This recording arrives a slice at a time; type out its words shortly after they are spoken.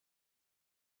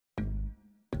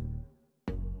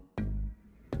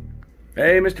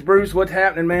Hey, Mr. Bruce, what's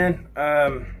happening, man?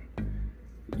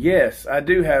 Yes, I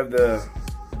do have the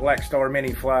Blackstar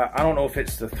mini fly. I don't know if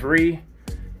it's the 3.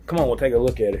 Come on, we'll take a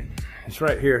look at it. It's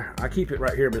right here. I keep it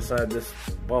right here beside this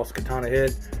Boss Katana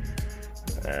head.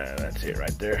 That's it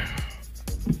right there.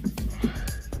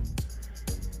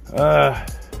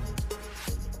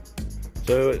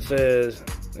 So it says,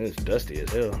 it's dusty as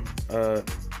hell.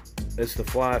 It's the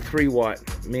Fly 3-watt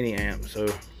mini amp. So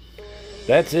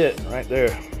that's it right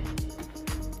there.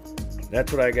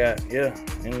 That's what I got, yeah.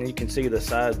 And you can see the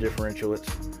size differential.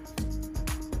 It's,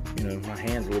 you know, my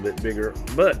hand's a little bit bigger.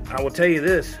 But I will tell you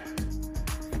this,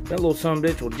 that little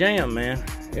sumbitch will jam, man.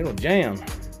 It'll jam.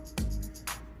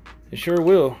 It sure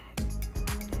will.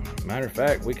 Matter of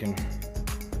fact, we can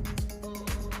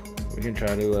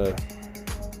try to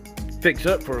fix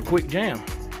up for a quick jam.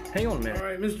 Hang on a minute. All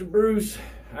right, Mr. Bruce,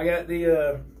 I got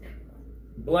the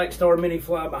Blackstar mini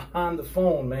fly behind the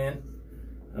phone, man.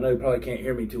 I know you probably can't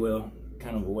hear me too well.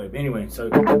 Kind of away. But anyway,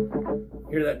 so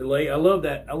hear that delay. I love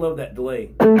that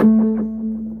delay.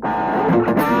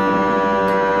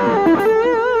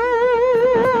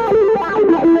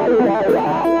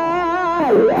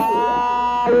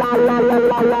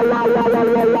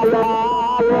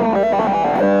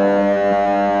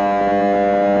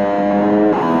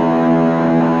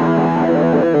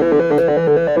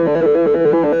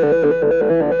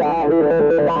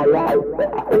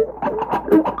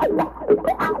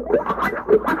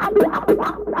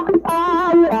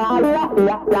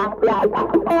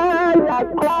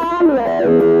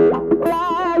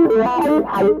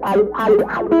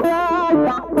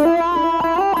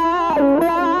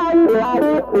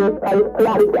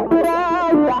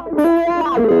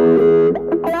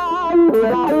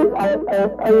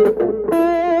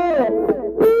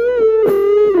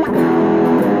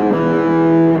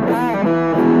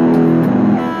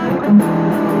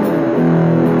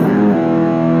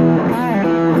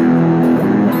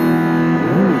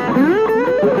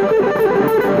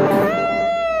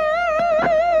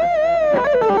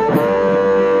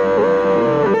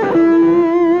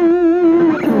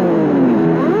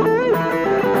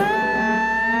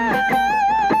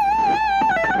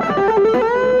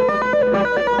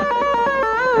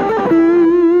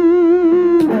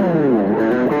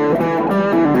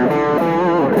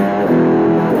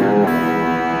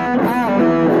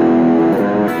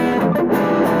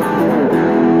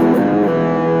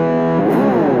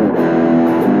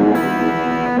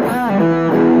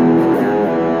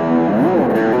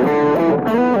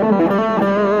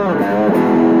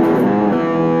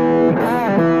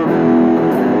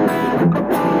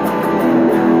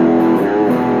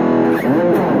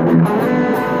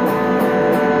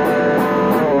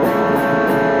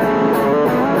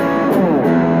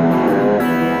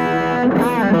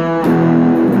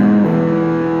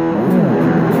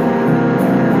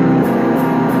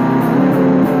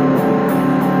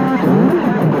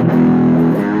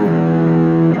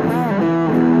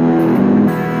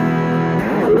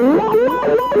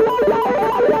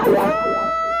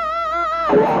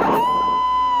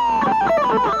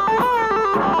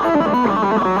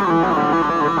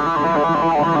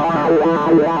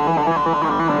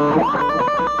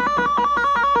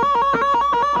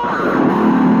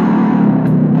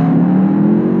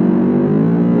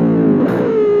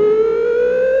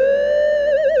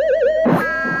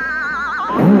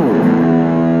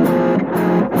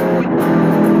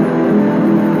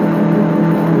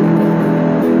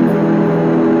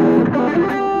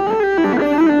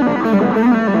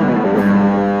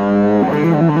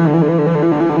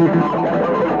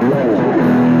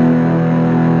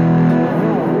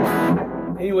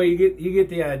 Anyway, you get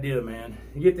the idea, man.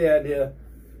 You get the idea.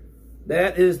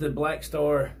 That is the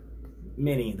Blackstar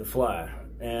Mini, the Fly,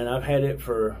 and I've had it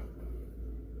for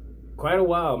quite a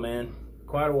while, man.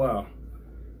 Quite a while,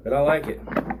 but I like it.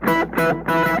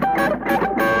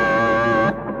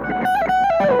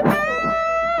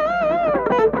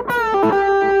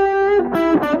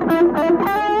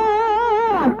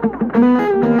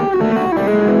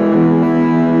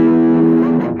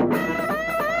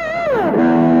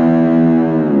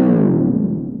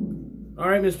 All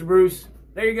right, Mr. Bruce,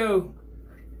 there you go.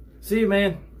 See you,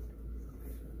 man.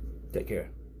 Take care.